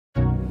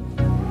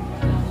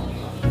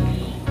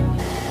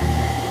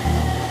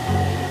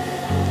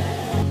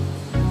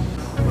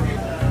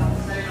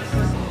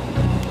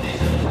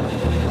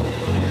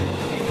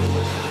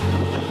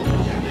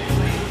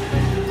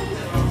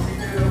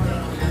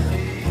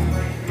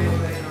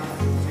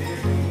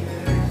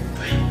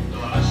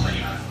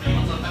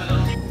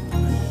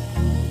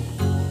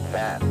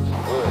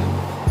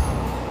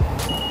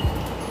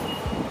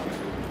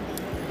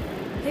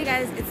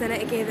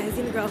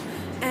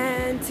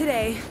And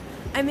today,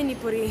 I'm in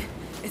Ipuri.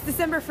 It's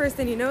December 1st,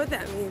 and you know what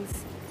that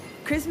means.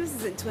 Christmas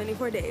is in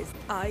 24 days.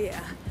 Oh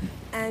yeah.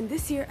 And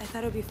this year, I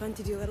thought it would be fun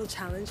to do a little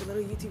challenge, a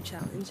little YouTube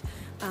challenge,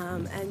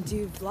 and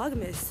do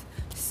Vlogmas.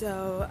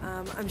 So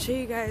I'm sure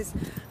you guys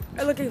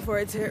are looking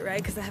forward to it, right?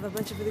 Because I have a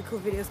bunch of really cool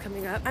videos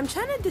coming up. I'm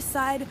trying to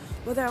decide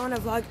whether I want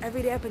to vlog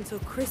every day up until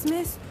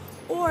Christmas,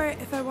 or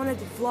if I wanted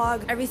to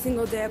vlog every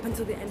single day up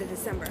until the end of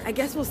December. I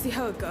guess we'll see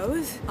how it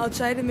goes. I'll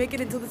try to make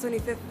it until the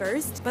 25th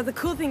first. But the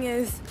cool thing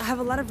is, I have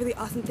a lot of really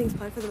awesome things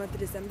planned for the month of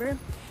December,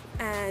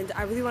 and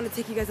I really want to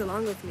take you guys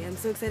along with me. I'm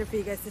so excited for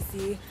you guys to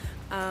see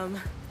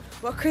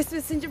what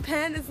Christmas in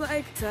Japan is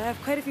like. So I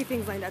have quite a few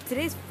things lined up.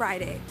 Today's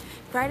Friday.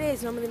 Friday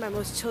is normally my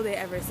most chill day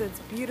ever, so it's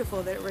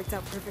beautiful that it worked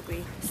out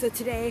perfectly. So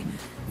today,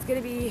 it's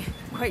gonna be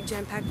quite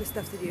jam-packed with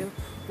stuff to do.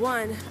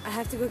 One, I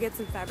have to go get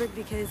some fabric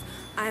because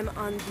I'm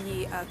on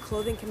the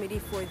clothing committee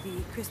for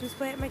the Christmas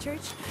play at my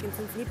church. And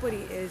since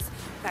Ipuri is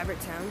Fabric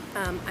Town,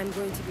 I'm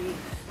going to be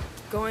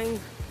going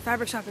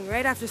fabric shopping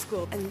right after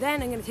school. And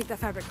then I'm gonna take that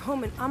fabric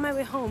home, and on my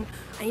way home,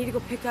 I need to go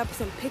pick up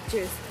some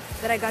pictures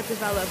that I got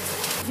developed.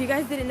 If you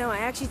guys didn't know, I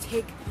actually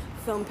take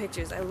film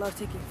pictures. I love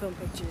taking film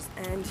pictures,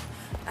 and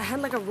I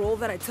had like a roll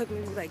that I took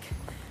maybe like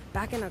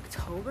back in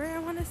October, I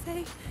want to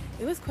say.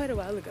 It was quite a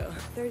while ago.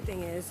 Third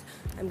thing is,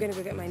 I'm gonna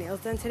go get my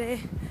nails done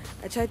today.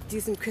 I tried to do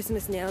some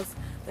Christmas nails.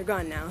 They're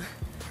gone now.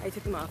 I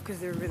took them off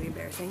because they were really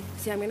embarrassing.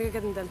 So yeah, I'm gonna go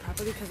get them done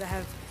properly because I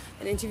have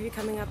an interview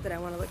coming up that I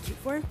want to look cute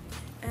for.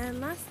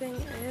 And last thing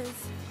is,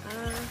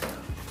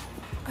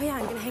 oh yeah,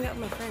 I'm gonna hang out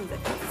with my friends. I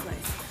think it's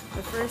nice.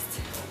 But first,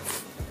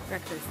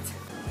 breakfast.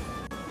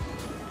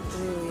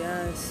 Ooh,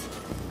 yes.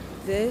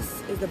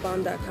 This is the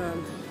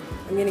bomb.com.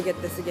 I'm gonna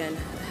get this again.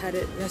 I had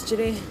it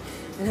yesterday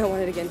and I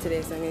want it again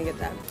today, so I'm gonna get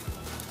that.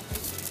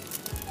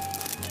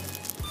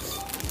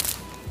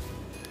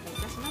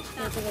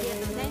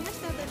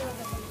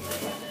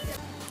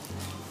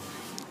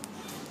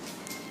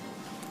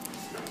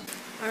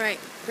 Alright,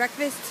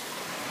 breakfast,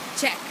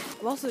 check.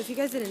 Also, if you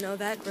guys didn't know,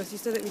 that grocery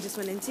store that we just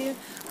went into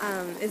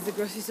is the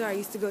grocery store I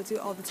used to go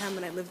to all the time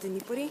when I lived in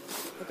Ipuri.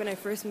 Like when I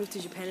first moved to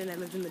Japan and I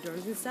lived in the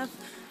dorms and stuff,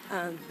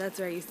 that's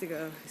where I used to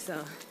go.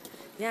 So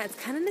yeah, it's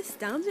kind of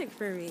nostalgic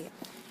for me.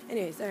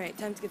 Anyways, alright,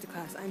 time to get to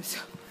class. I'm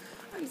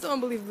so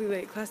unbelievably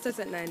late. Class starts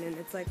at 9 and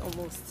it's like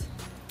almost,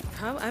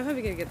 I'm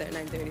probably gonna get there at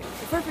 9:30.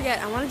 Before I forget,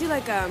 I want to do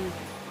like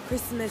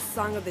Christmas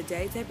song of the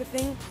day type of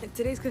thing.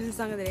 Today's Christmas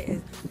song of the day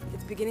is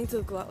It's Beginning to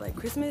Look a Lot Like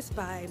Christmas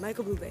by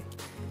Micheal Bublé.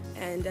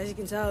 And as you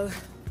can tell,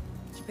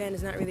 Japan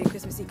is not really a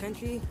Christmassy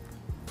country.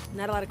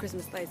 Not a lot of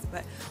Christmas lights,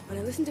 but when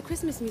I listen to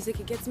Christmas music,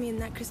 it gets me in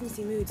that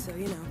Christmassy mood. So,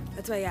 you know,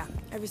 that's why, yeah,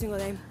 every single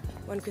day,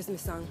 one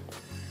Christmas song.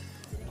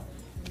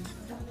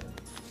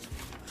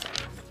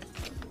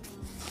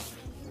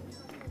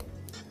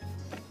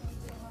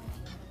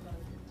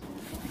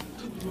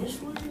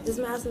 This is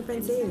my awesome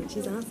friend Sena.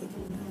 She's awesome.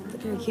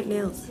 Look at her cute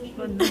nails.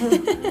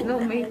 No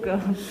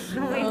makeup.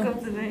 No makeup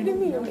today. What do you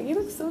mean? You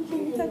look so cute. What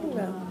are you talking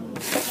about?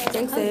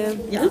 Thanks, Sam.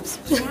 Yeah. Oops.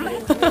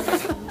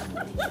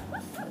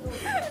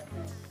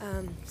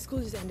 School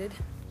just ended.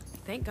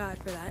 Thank God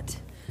for that.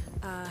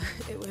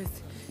 It was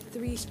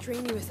 3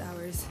 strenuous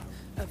hours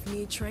of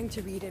me trying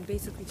to read and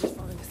basically just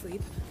falling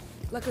asleep.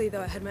 Luckily,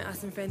 though, I had my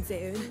awesome friend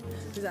Seun,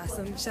 who's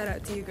awesome. Shout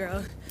out to you,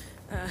 girl.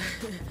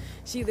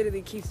 She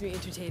literally keeps me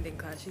entertained in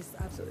class. She's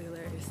absolutely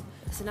hilarious.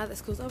 So now that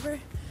school's over,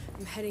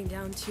 I'm heading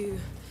down to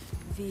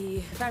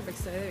the fabric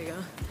store. There we go.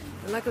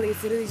 And luckily,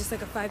 it's literally just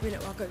like a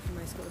 5-minute walk away from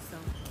my school. So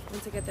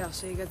once I get there, I'll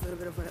show you guys a little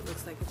bit of what it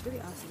looks like. It's really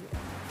awesome.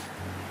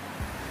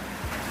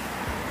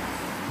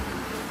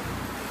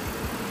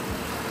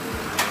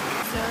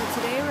 So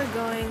today we're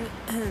going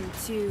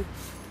to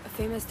a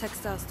famous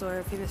textile store,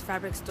 a famous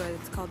fabric store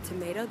that's called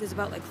Tomato. There's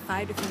about like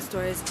 5 different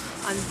stores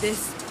on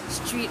this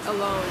street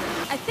alone.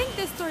 I think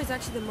this store is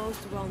actually the most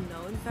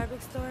well-known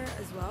fabric store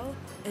as well.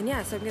 And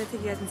yeah, so I'm gonna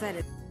take you guys inside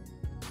it.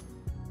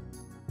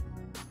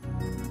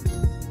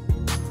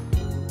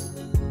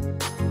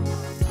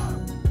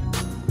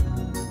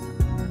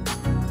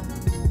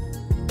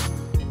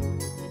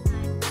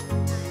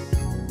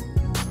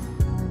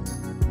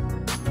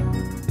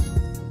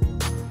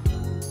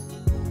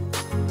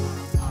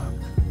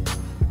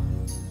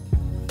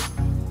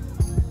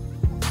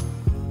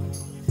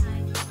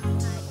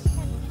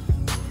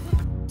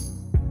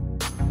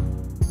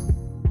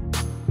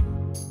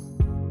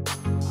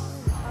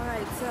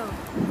 So,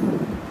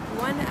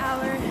 1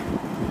 hour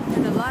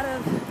and a lot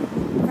of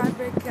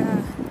fabric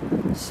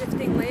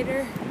shifting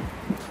later,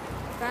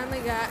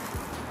 finally got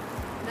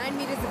 9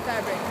 meters of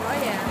fabric.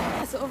 Oh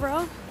yeah. So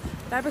overall,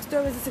 fabric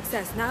store was a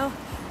success. Now,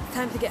 it's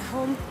time to get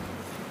home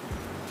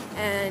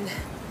and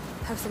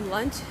have some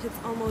lunch. It's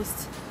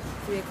almost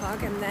 3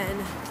 o'clock, and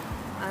then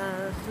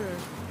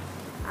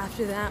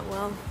after that,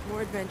 well,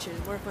 more adventures,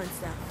 more fun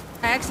stuff.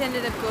 I actually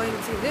ended up going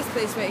to this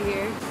place right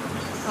here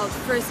called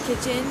First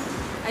Kitchen.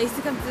 I used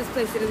to come to this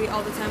place literally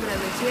all the time when I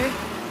lived here,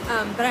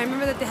 but I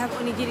remember that they have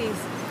onigiris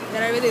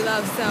that I really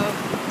love, so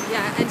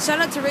yeah. And shout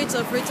out to Rachel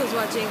if Rachel's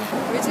watching.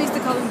 Rachel used to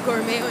call them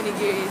gourmet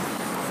onigiris.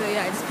 So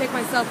yeah, I just picked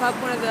myself up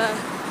one of the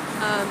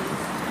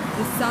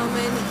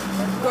salmon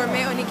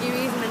gourmet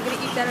onigiris, and I'm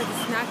gonna eat that as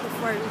a snack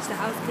before I reach the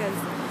house because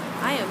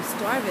I am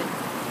starving.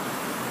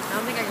 I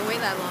don't think I can wait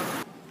that long.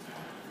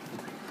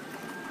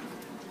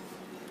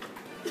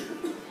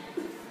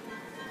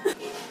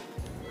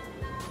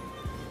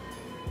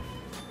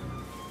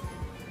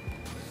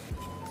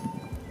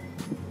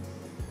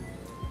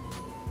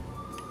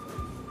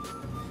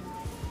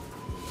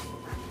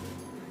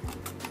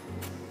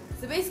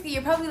 So basically,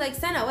 you're probably like,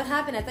 Sena, what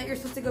happened? I thought you were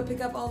supposed to go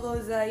pick up all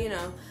those, you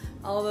know,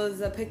 all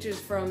those pictures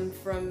from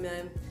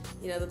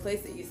you know, the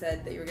place that you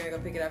said that you were gonna go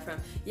pick it up from.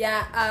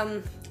 Yeah,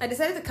 I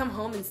decided to come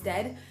home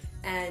instead,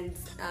 and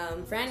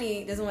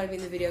Franny doesn't want to be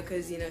in the video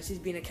because, you know, she's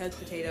being a couch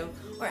potato.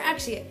 Or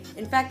actually,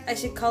 in fact, I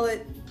should call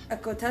it a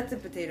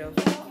kotatsu potato.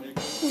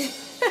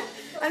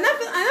 I'm not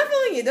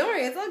feeling you. Don't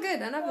worry, it's all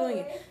good. I'm not feeling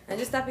you. I'm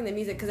just stopping the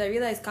music because I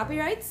realized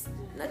copyrights.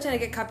 I'm not trying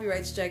to get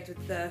copyright striked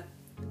with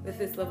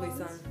this lovely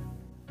song.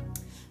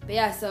 But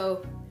yeah,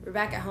 so we're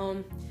back at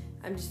home.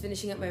 I'm just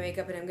finishing up my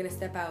makeup and I'm gonna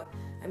step out.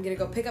 I'm gonna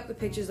go pick up the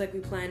pictures like we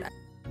planned.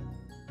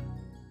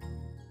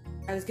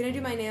 I was gonna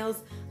do my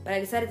nails, but I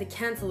decided to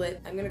cancel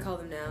it. I'm gonna call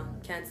them now.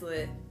 Cancel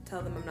it.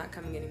 Tell them I'm not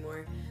coming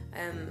anymore.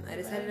 I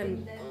decided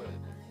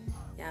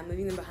I'm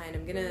moving them behind.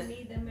 I'm gonna. You don't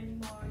need them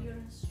anymore. You're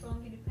a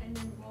strong,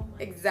 independent woman.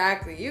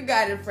 Exactly. You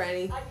got it,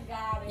 Franny. I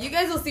got it. You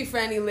guys will see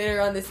Franny later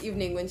on this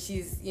evening when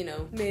she's, you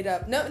know, made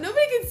up. No,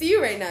 nobody can see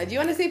you right now. Do you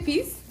want to say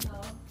peace? No.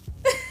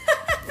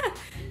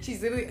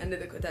 She's literally under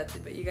the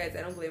kotatsu, but you guys, I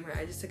don't blame her.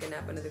 I just took a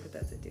nap under the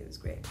kotatsu too. It was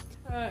great.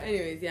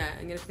 Anyways, yeah,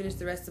 I'm gonna finish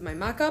the rest of my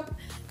mock-up,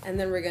 and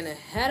then we're gonna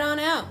head on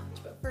out.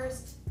 But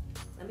first,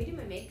 let me do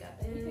my makeup.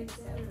 I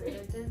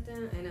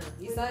know.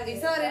 You saw what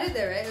I did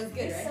there, right? It was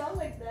good, right? It sounded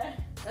like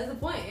that. That's the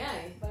point, yeah.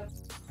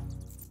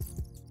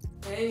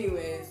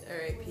 Anyways, all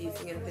right, peace.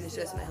 I'm gonna finish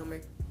the rest of my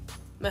homework.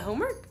 My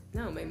homework?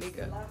 No, my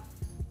makeup.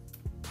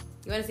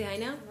 You wanna say hi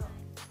now? No.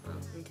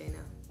 Oh, okay,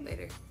 now.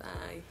 Later.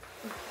 Bye.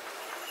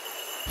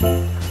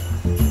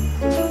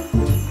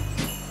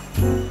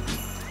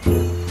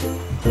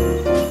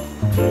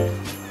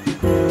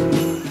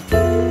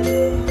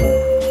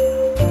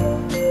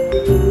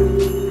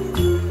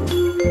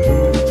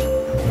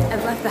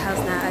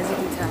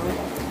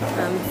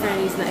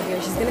 Franny's not here.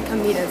 She's gonna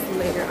come meet us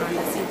later on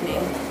this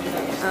evening.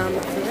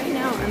 So right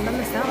now I'm by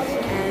myself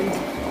and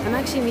I'm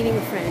actually meeting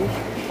a friend.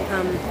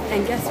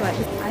 And guess what?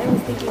 I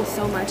was thinking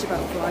so much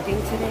about vlogging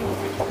today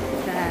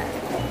that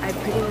I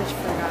pretty much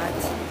forgot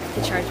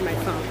to charge my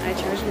phone. I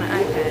charged my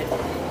iPad.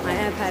 My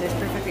iPad is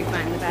perfectly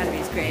fine. The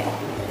battery's great.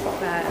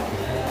 But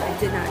I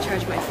did not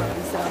charge my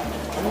phone. So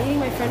I'm meeting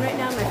my friend right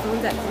now. My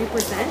phone's at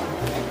 3%.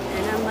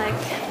 And I'm like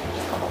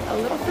a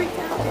little freaked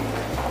out.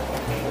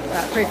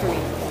 Pray for me.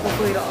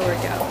 Hopefully it'll all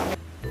work out.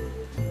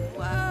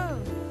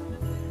 Whoa!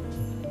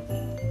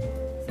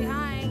 Say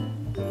hi.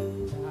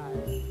 Hi.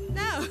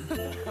 No!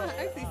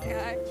 Actually say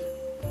hi.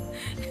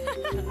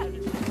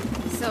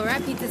 So we're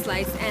at Pizza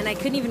Slice and I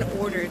couldn't even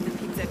order the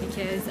pizza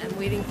because I'm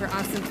waiting for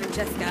Austin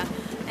Francesca.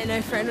 And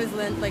my friend was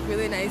like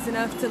really nice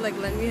enough to like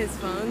lend me his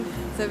phone.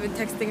 So I've been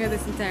texting her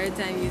this entire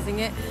time using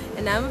it.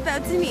 And now I'm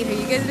about to meet her.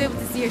 You guys will be able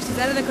to see her. She's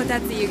out of the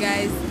kotatsu, you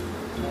guys.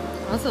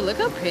 Also, look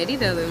how pretty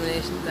the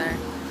illuminations are.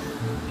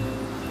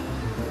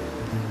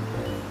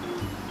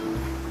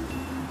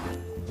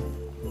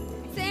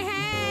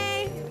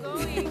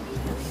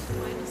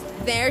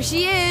 There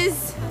she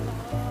is.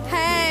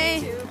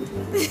 Hey.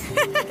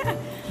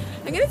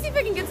 I'm gonna see if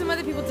I can get some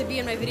other people to be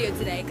in my video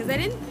today, because I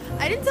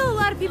didn't tell a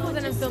lot of people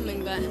that I'm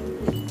filming, but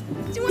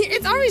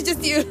it's always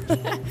just you.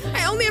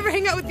 I only ever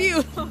hang out with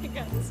you. Oh my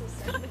god, this is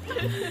so sad.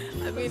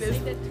 I mean, it's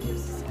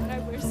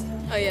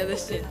oh yeah,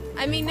 this shit.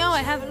 I mean, no,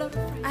 I have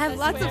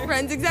lots of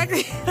friends,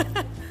 exactly.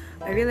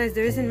 I realize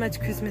there isn't much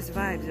Christmas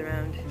vibes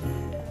around.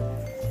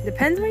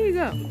 Depends where you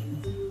go.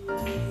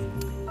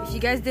 If you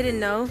guys didn't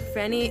know,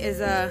 Franny is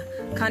a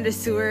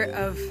connoisseur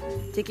of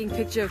taking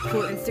pictures of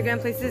cool Instagram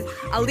places.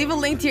 I'll leave a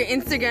link to your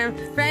Instagram.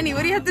 Franny,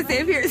 what do you have to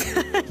say of yours?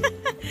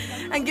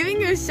 I'm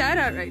giving you a shout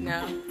out right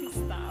now.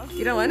 Stop.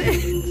 You don't want it?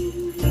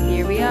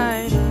 Here we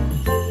are.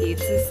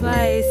 Pizza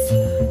Slice.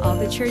 All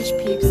the church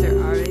peeps are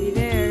already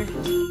there.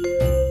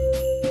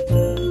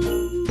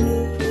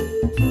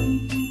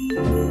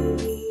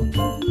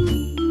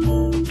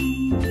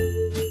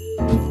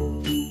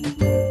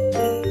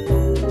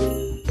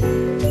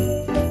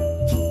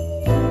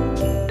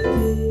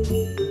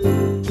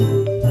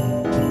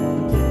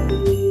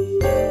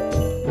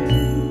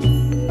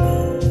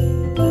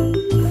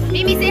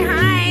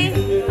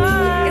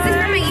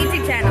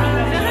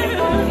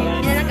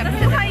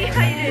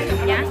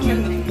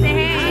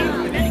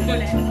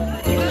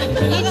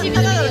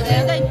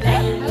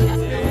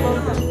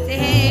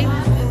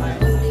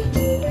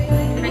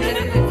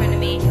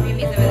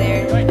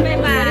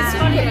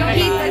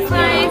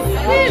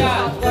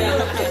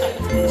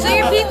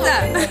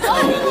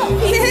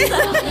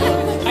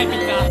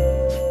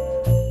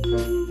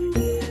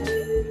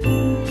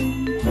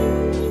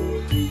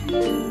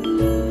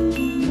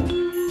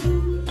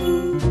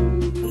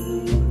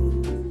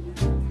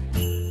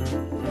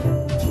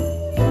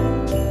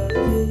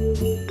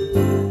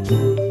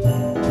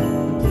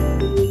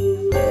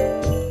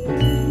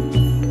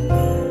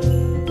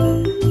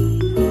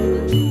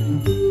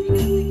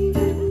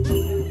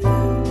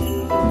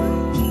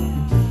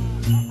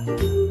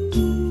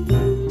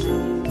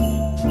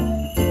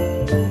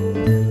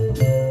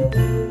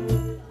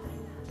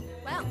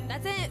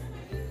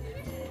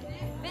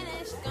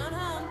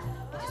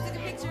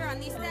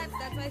 these steps.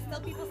 That's why still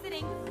people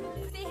sitting.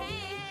 Say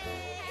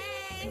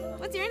hey.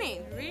 What's your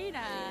name? Rita.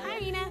 Hi,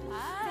 Rita.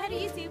 Hi. Hi to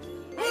YouTube.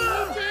 Hi to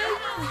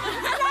YouTube.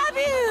 I love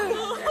you.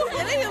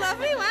 Really? You love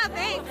me? Wow,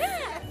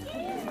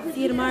 thanks.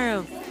 See you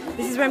tomorrow.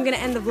 This is where I'm going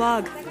to end the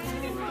vlog. Do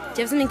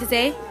you have something to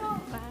say?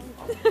 Bye.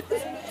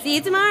 See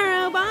you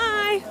tomorrow.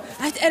 Bye.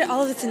 I have to edit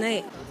all of it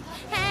tonight.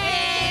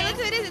 Hey,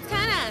 look who it is. It's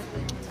Kana.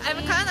 I'm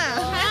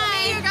Kana.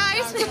 Hi, you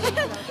guys. You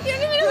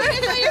don't even know what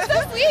it is. You're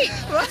so sweet.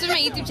 This is my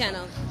YouTube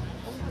channel.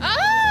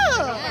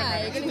 Oh!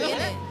 Yeah, you're going to be in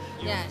it.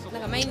 Yeah,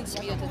 like my YouTube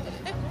channel.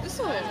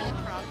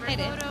 Hi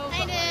there.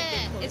 Hi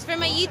there. It's for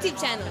my YouTube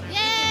channel. Yay!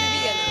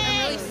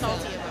 I'm really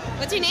salty about it.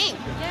 What's your name?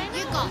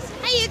 Yuko.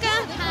 Hi, Yuka.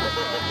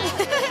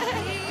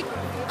 Hi.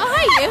 Oh,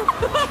 hi,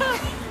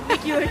 you.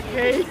 Make you look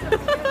great.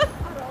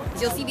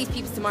 You'll see these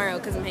peeps tomorrow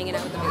because I'm hanging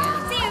out with them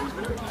again. See you.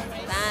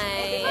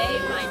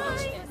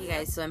 Bye. You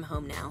guys, so I'm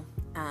home now.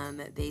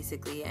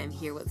 Basically, I'm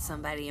here with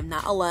somebody. I'm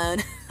not alone.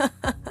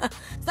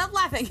 Stop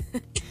laughing.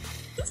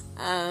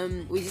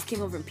 We just came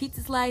home from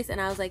Pizza Slice,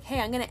 and I was like, hey,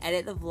 I'm gonna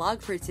edit the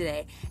vlog for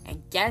today.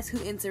 And guess who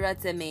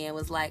interrupted me and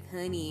was like,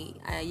 honey,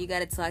 you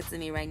gotta talk to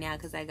me right now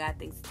because I got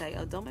things to tell you.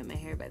 Oh, don't bite my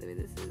hair, by the way.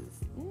 This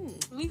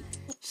is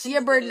she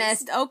a bird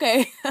nest.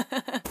 Okay.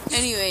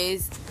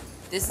 Anyways,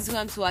 this is who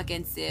I'm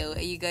talking to.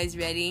 Are you guys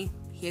ready?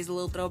 Here's a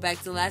little throwback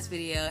to the last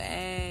video.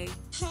 Hey.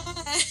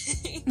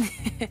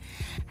 Hi.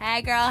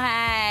 Hi, girl.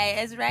 Hi.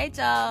 It's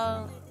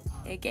Rachel.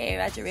 Okay,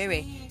 Rachel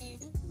Riri.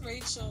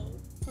 Rachel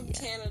from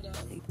Canada.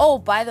 Oh,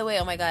 by the way,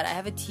 oh my god, I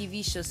have a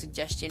TV show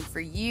suggestion for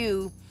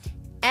you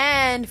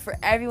and for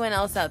everyone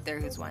else out there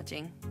who's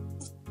watching.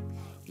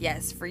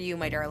 Yes, for you,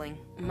 my darling.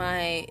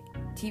 My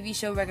TV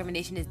show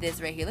recommendation is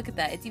this right here. Look at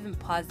that. It's even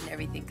paused and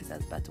everything because I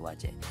was about to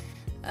watch it.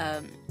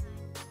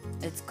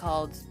 It's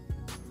called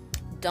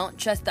Don't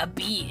Trust a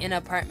Bee in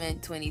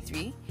Apartment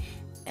 23.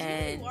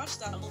 And You watched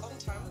that a long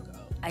time ago.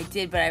 I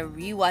did, but I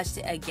rewatched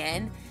it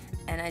again.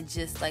 And I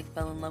just like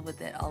fell in love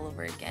with it all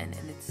over again,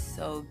 and it's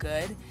so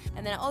good.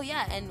 And then, oh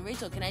yeah, and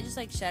Rachel, can I just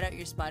like shout out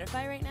your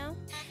Spotify right now?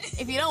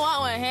 If you don't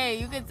want one, hey,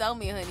 you can tell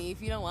me, honey.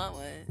 If you don't want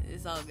one,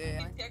 it's all good.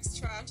 PTX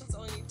trash, that's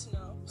all you need to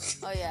know.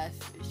 Oh yeah,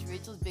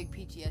 Rachel's big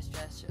PTS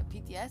trash.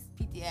 PTS?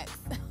 PTX.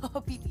 Oh,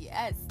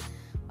 PTS.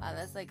 Wow,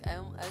 that's like, I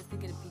was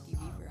thinking of PTV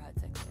for a hot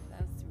second.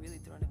 That was really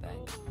throwing it back.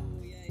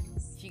 Oh,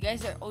 yikes. If you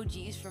guys are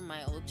OGs from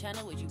my old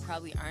channel, which you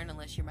probably aren't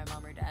unless you're my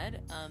mom or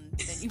dad,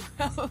 then you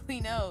probably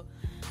know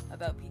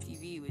about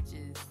PTV, which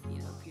is, you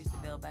know, Pierce the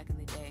Veil back in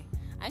the day.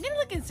 I'm gonna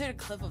look insert a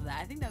clip of that.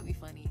 I think that would be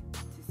funny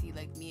to see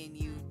like me and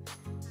you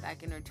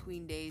back in our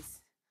tween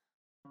days.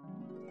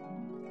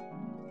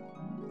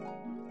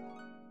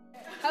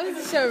 How was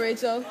the show,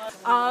 Rachel?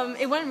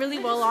 It went really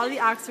well. A lot of the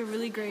acts were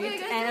really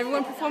great, and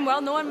everyone performed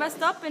well. No one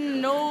messed up,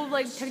 and no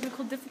like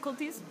technical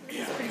difficulties.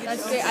 It's pretty good.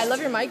 That's great. I love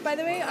your mic, by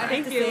the way.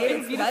 Thank you.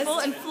 It's beautiful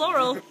and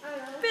floral.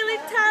 Billy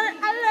Tyler,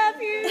 I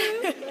love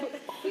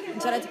you.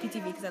 And shout out to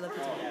PTV because I love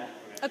PTV.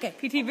 Okay.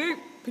 PTV.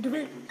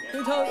 PTV.